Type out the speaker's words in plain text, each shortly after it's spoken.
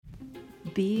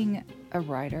being a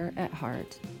writer at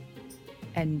heart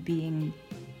and being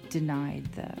denied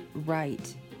the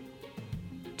right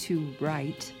to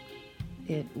write,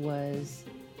 it was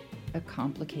a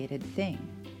complicated thing.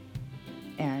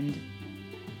 And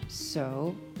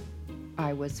so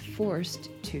I was forced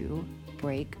to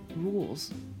break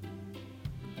rules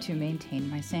to maintain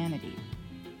my sanity.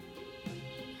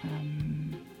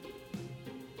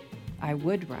 I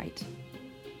would write,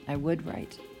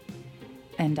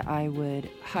 and I would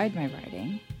hide my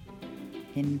writing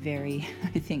in very,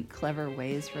 I think, clever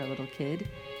ways for a little kid.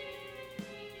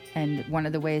 And one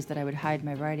of the ways that I would hide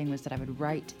my writing was that I would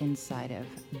write inside of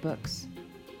books,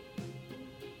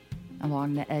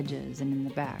 along the edges and in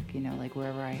the back, like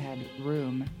wherever I had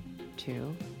room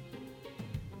to.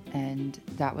 And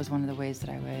that was one of the ways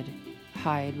that I would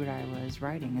hide what I was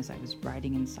writing, as I was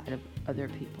writing inside of other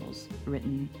people's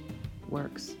written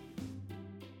works.